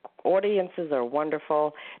 The audiences are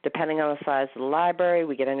wonderful. Depending on the size of the library,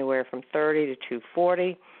 we get anywhere from 30 to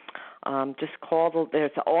 240. Just call,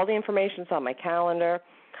 there's all the information's on my calendar,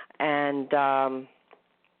 and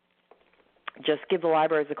just give the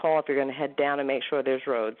libraries a call if you're going to head down and make sure there's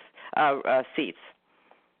seats.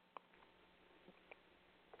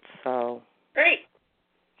 So. Great.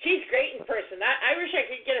 She's great in person. I wish I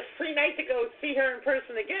could get a free night to go see her in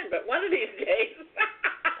person again, but one of these days.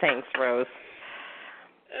 Thanks, Rose.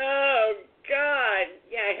 Oh God.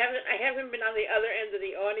 Yeah, I haven't been on the other end of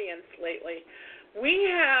the audience lately. We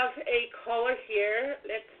have a caller here.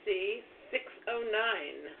 Let's see,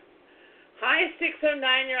 609. Hi, 609.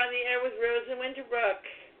 You're on the air with Rose and Winterbrook.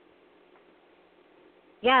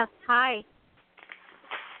 Yes, hi.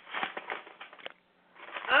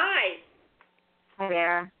 Hi. Hi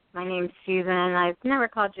there. My name's Susan. I've never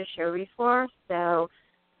called your show before, so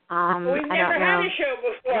we've never had a show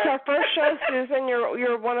before. It's our first show, Susan.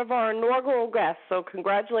 You're one of our inaugural guests, so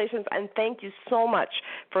congratulations, and thank you so much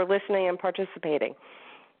for listening and participating.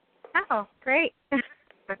 Oh, great. Yeah,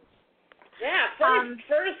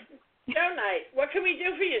 first show night. What can we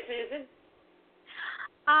do for you, Susan?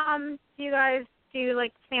 Do you guys do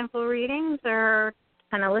like sample readings or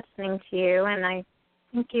kind of listening to you? And I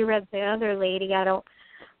think you read the other lady. I don't.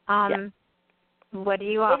 What do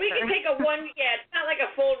you offer? Well, we can take a one. Yeah, it's not like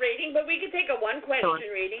a full reading, but we can take a one-question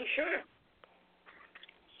reading. Sure.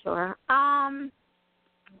 Sure. I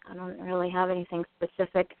don't really have anything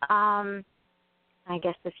specific. I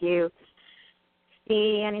guess if you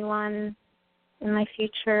see anyone in my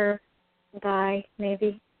future, guy,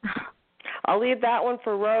 maybe. I'll leave that one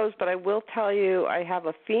for Rose, but I will tell you I have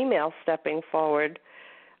a female stepping forward,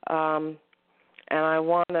 and I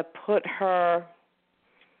want to put her,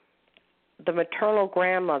 the maternal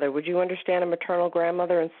grandmother. Would you understand a maternal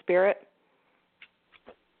grandmother in spirit?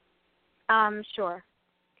 Sure.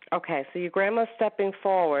 Okay, so your grandma's stepping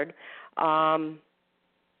forward. I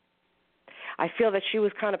feel that she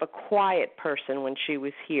was kind of a quiet person when she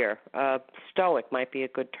was here. Stoic might be a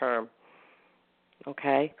good term.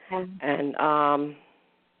 Okay? And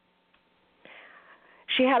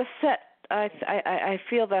she had a set, I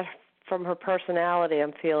feel that from her personality,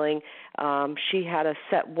 I'm feeling she had a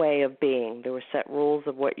set way of being. There were set rules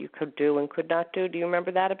of what you could do and could not do. Do you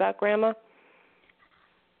remember that about Grandma?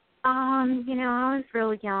 I was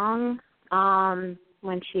really young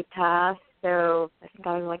when she passed, so I think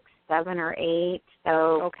I was like 7 or 8.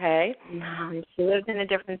 So okay, she lived in a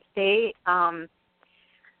different state, so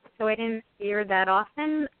I didn't see her that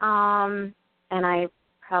often, and I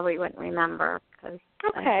probably wouldn't remember.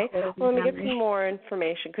 Okay, well, let me get some more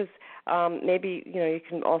information because maybe you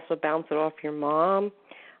can also bounce it off your mom.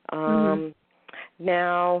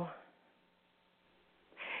 Now,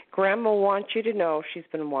 Grandma wants you to know she's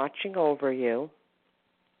been watching over you.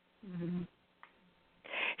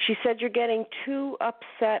 She said you're getting too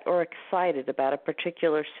upset or excited about a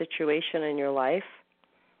particular situation in your life.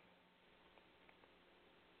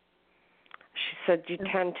 She said you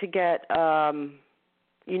tend to get,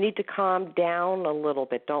 you need to calm down a little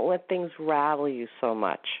bit. Don't let things rattle you so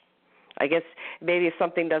much. I guess maybe if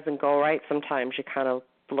something doesn't go right, sometimes you kind of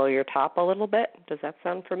blow your top a little bit. Does that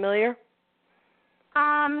sound familiar?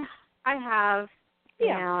 I have.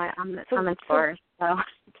 Yeah. I'm a Taurus, so.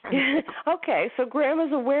 Okay, so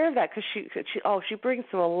Grandma's aware of that because she brings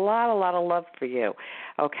a lot of love for you,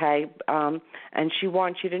 okay, and she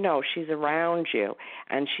wants you to know she's around you,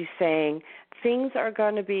 and she's saying things are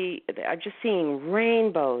going to be. I'm just seeing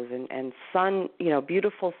rainbows and sun,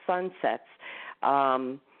 beautiful sunsets.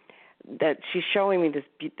 That she's showing me the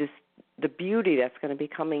beauty that's going to be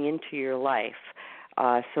coming into your life.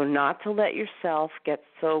 So not to let yourself get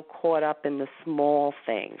so caught up in the small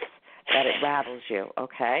things that it rattles you,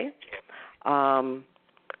 okay?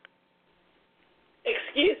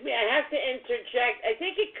 Excuse me, I have to interject. I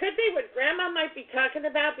think it could be what Grandma might be talking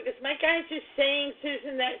about because my guy's just saying,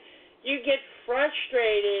 Susan, that you get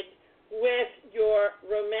frustrated with your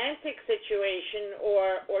romantic situation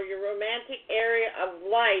or your romantic area of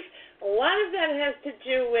life. A lot of that has to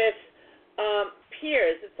do with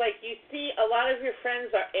peers. It's like you see a lot of your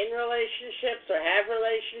friends are in relationships or have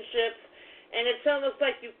relationships, and it's almost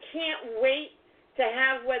like you can't wait to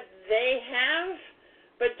have what they have,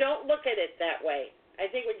 but don't look at it that way.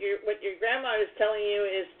 I think what your grandma is telling you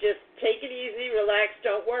is just take it easy, relax,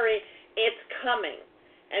 don't worry. It's coming,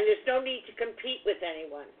 and there's no need to compete with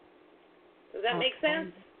anyone. Does that make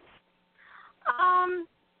sense?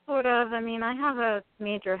 Sort of. I mean, I have a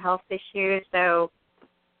major health issue, so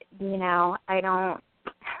I don't.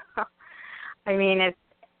 I mean, it's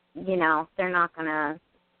they're not gonna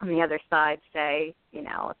on the other side say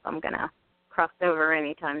if I'm gonna cross over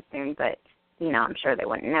anytime soon, but I'm sure they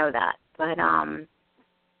wouldn't know that. But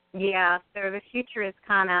yeah. So the future is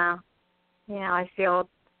kind of, I feel.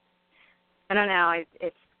 I don't know.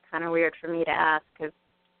 It's kind of weird for me to ask because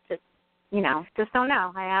just don't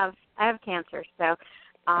know. I have cancer, so.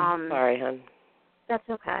 I'm sorry, hon. That's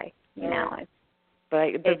okay.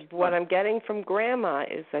 But what I'm getting from Grandma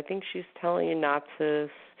is I think she's telling you not to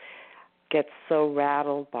get so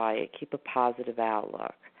rattled by it. Keep a positive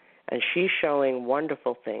outlook. And she's showing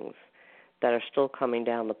wonderful things that are still coming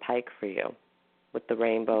down the pike for you with the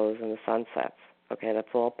rainbows and the sunsets. Okay, that's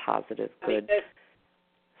all positive, good.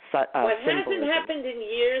 What symbolism. hasn't happened in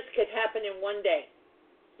years could happen in one day.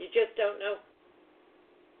 You just don't know.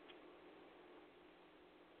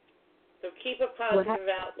 So keep a positive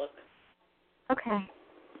outlook. Okay. All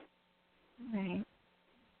right.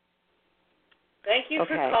 Thank you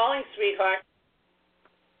for calling, sweetheart.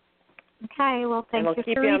 Okay, well, thank you for reading. And we'll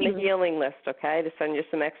keep you on the healing list, okay, to send you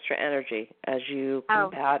some extra energy as you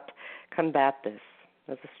combat this.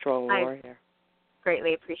 As a strong warrior.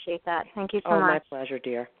 Greatly appreciate that. Thank you so much. Oh, my pleasure,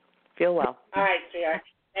 dear. Feel well. All right, sweetheart.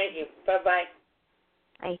 Thank you. Bye-bye.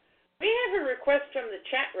 Bye. We have a request from the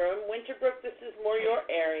chat room. Winterbrook, this is more your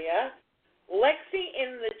area. Lexi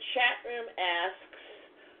in the chat room asks,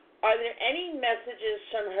 are there any messages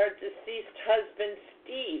from her deceased husband,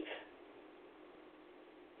 Steve?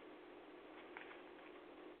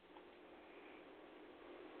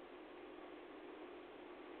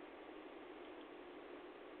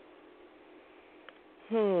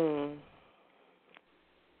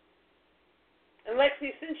 And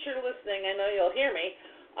Lexi, since you're listening, I know you'll hear me.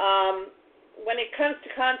 When it comes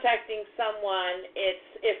to contacting someone, it's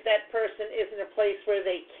if that person is in a place where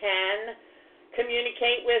they can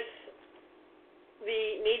communicate with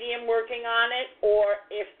the medium working on it, or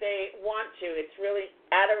if they want to. It's really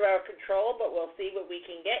out of our control, but we'll see what we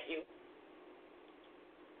can get you.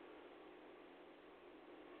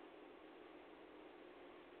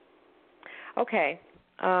 Okay.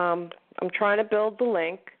 I'm trying to build the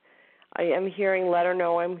link. I am hearing let her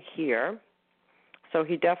know I'm here. So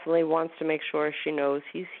he definitely wants to make sure she knows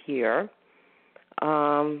he's here.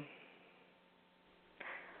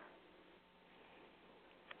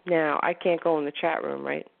 Now, I can't go in the chat room,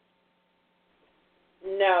 right?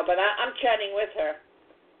 No, but I'm chatting with her.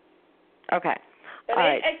 Okay. But All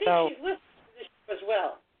right. I think So she's listening to the show as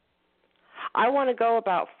well. I want to go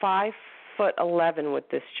about 5'11" with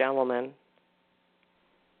this gentleman.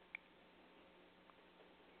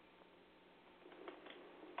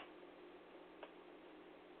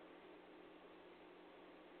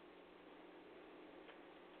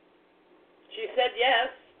 She said yes.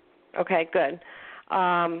 Okay, good.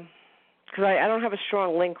 Because I don't have a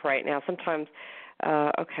strong link right now. Sometimes,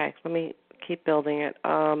 okay, let me keep building it.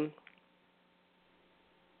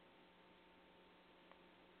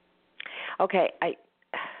 Okay,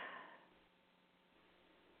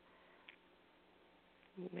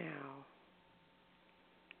 now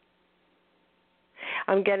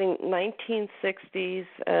I'm getting 1960s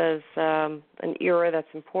as an era that's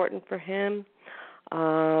important for him.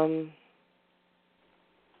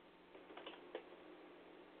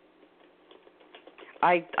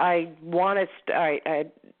 I want to.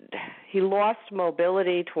 He lost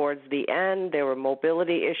mobility towards the end. There were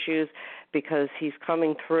mobility issues because he's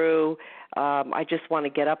coming through. I just want to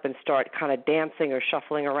get up and start kind of dancing or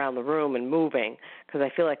shuffling around the room and moving because I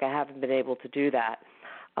feel like I haven't been able to do that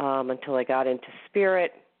until I got into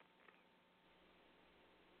spirit.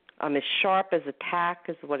 I'm as sharp as a tack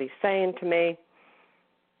is what he's saying to me.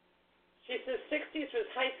 She says 60s was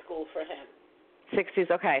high school for him.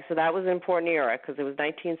 60s, okay, so that was an important era because it was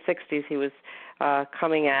 1960s he was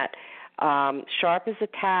coming at. Sharp as a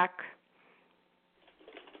tack.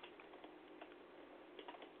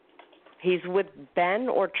 He's with Ben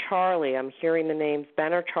or Charlie. I'm hearing the names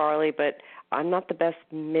Ben or Charlie, but I'm not the best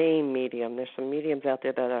name medium. There's some mediums out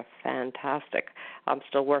there that are fantastic. I'm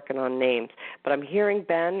still working on names. But I'm hearing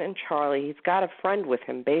Ben and Charlie. He's got a friend with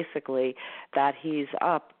him, basically, that he's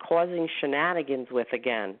up causing shenanigans with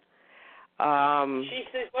again. She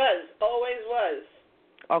says was, always was.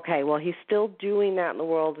 Okay, well, he's still doing that in the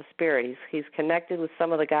world of spirit. He's connected with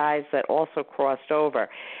some of the guys that also crossed over,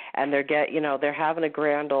 and they're having a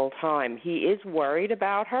grand old time. He is worried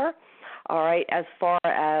about her, all right, as far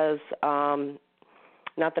as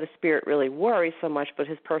not that a spirit really worries so much, but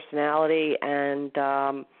his personality and,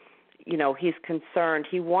 he's concerned.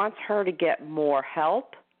 He wants her to get more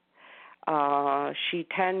help. She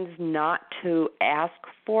tends not to ask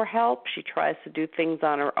for help. She tries to do things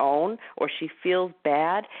on her own, or she feels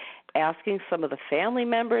bad asking some of the family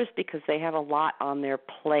members because they have a lot on their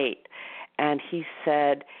plate. And he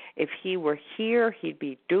said if he were here, he'd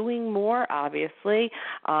be doing more, obviously.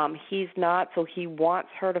 He's not, so he wants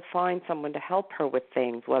her to find someone to help her with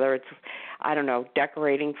things, whether it's,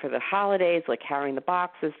 decorating for the holidays, like carrying the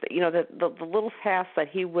boxes, the little tasks that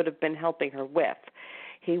he would have been helping her with.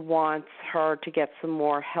 He wants her to get some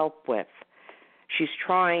more help with. She's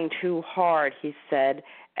trying too hard, he said,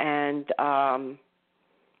 and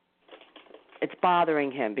it's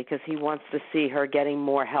bothering him because he wants to see her getting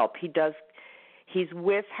more help. He's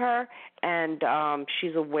with her, and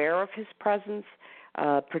she's aware of his presence,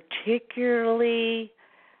 particularly,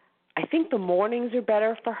 I think the mornings are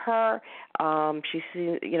better for her. She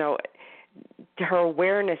sees, her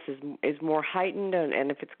awareness is more heightened,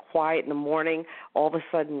 and if it's quiet in the morning, all of a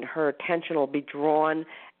sudden her attention will be drawn,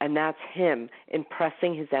 and that's him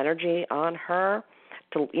impressing his energy on her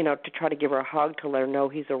to try to give her a hug, to let her know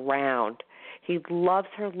he's around. He loves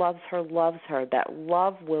her, loves her, loves her. That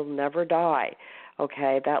love will never die,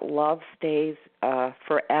 okay? That love stays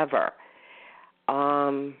forever.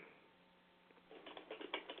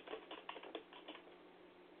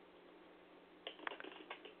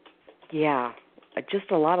 Yeah,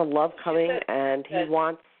 just a lot of love coming, and he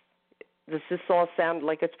wants. Does this all sound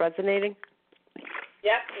like it's resonating?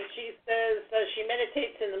 Yep, and she says she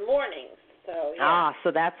meditates in the mornings. So yeah.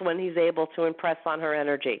 So that's when he's able to impress on her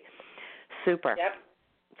energy. Super. Yep.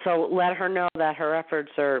 So let her know that her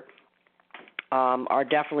efforts are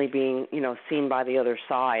definitely being seen by the other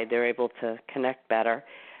side. They're able to connect better.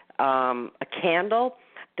 A candle.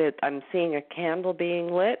 I'm seeing a candle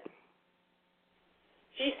being lit.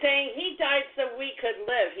 She's saying he died so we could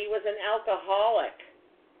live. He was an alcoholic.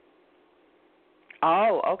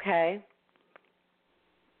 Oh, okay.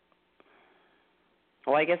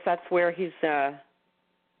 Well, I guess that's where he's still,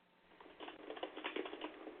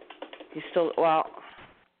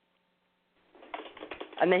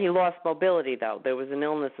 and then he lost mobility, though. There was an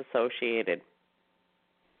illness associated.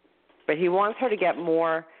 But he wants her to get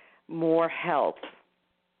more help.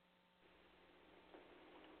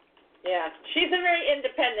 Yeah, she's a very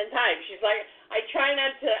independent type. She's like, I try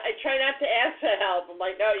not to ask for help. I'm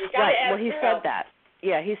like, no, you got to ask Well, he for said help. that.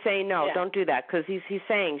 Yeah, he's saying no, don't do that, because he's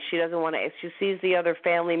saying she doesn't want to. If she sees the other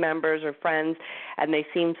family members or friends and they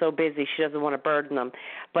seem so busy, she doesn't want to burden them.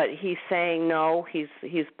 But he's saying no. He's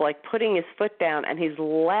like putting his foot down, and he's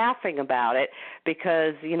laughing about it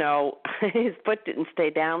because his foot didn't stay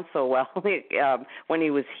down so well when he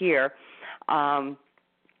was here.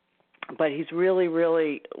 But he's really,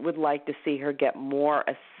 really would like to see her get more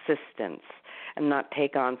assistance and not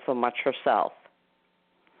take on so much herself.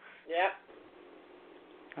 Yeah.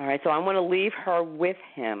 All right, so I'm going to leave her with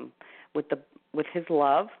him, with his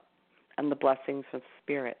love and the blessings of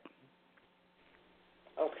Spirit.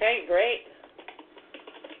 Okay, great.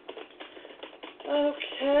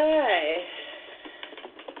 Okay.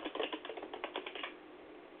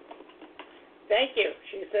 Thank you.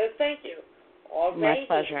 She says thank you. Already. My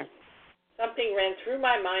pleasure. Something ran through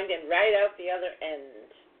my mind and right out the other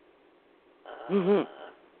end.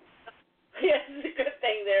 Yes, it's a good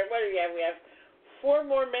thing there. What do we have? We have 4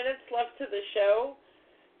 more minutes left to the show.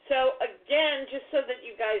 So, again, just so that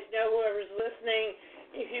you guys know, whoever's listening,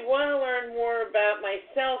 if you want to learn more about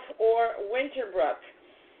myself or Winterbrook,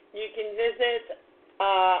 you can visit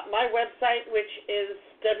my website, which is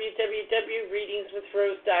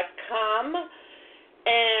www.readingswithrose.com.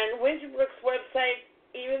 And Winterbrook's website,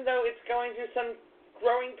 even though it's going through some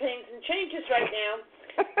growing pains and changes right now,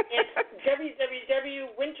 it's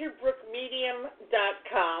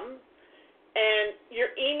www.winterbrookmedium.com. And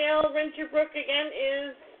your email, Winterbrook, again,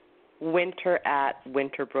 is?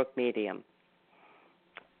 winter@winterbrookmedium.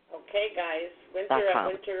 Okay, guys.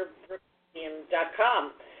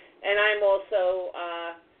 winter@winterbrookmedium.com. And I'm also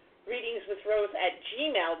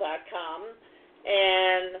readingswithrose@gmail.com.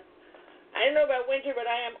 And I don't know about Winter, but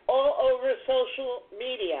I am all over social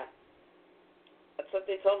media. That's what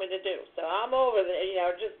they told me to do. So I'm over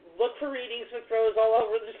there. Just look for Readings with Rose all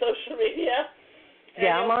over the social media.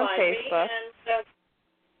 Yeah, I'm on Facebook. And,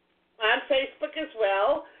 on Facebook as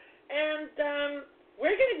well. And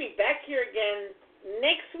we're going to be back here again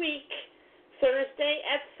next week, Thursday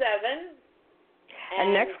at 7.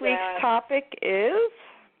 And next week's topic is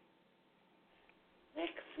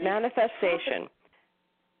manifestation.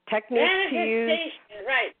 Techniques to use. Manifestation,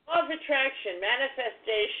 right. Law of attraction,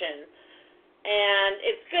 manifestation. And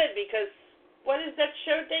it's good because what is that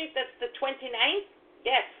show date? That's the 29th?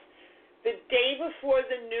 Yes. The day before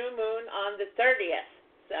the new moon on the 30th.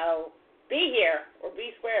 So be here or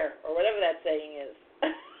be square or whatever that saying is.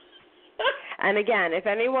 And again, if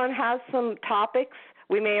anyone has some topics,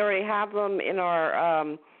 we may already have them in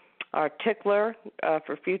our tickler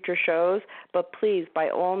for future shows, but please,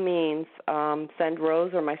 by all means, send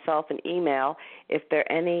Rose or myself an email if there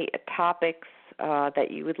are any topics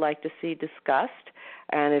that you would like to see discussed.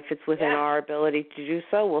 And if it's within our ability to do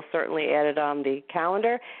so, we'll certainly add it on the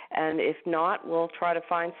calendar. And if not, we'll try to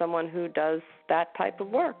find someone who does that type of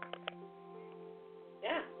work.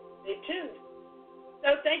 Yeah, stay tuned.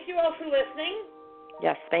 So thank you all for listening.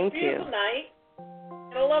 Yes, thank you. Beautiful night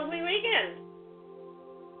and a lovely weekend.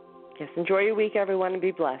 Yes, enjoy your week, everyone, and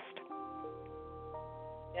be blessed.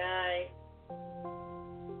 Bye.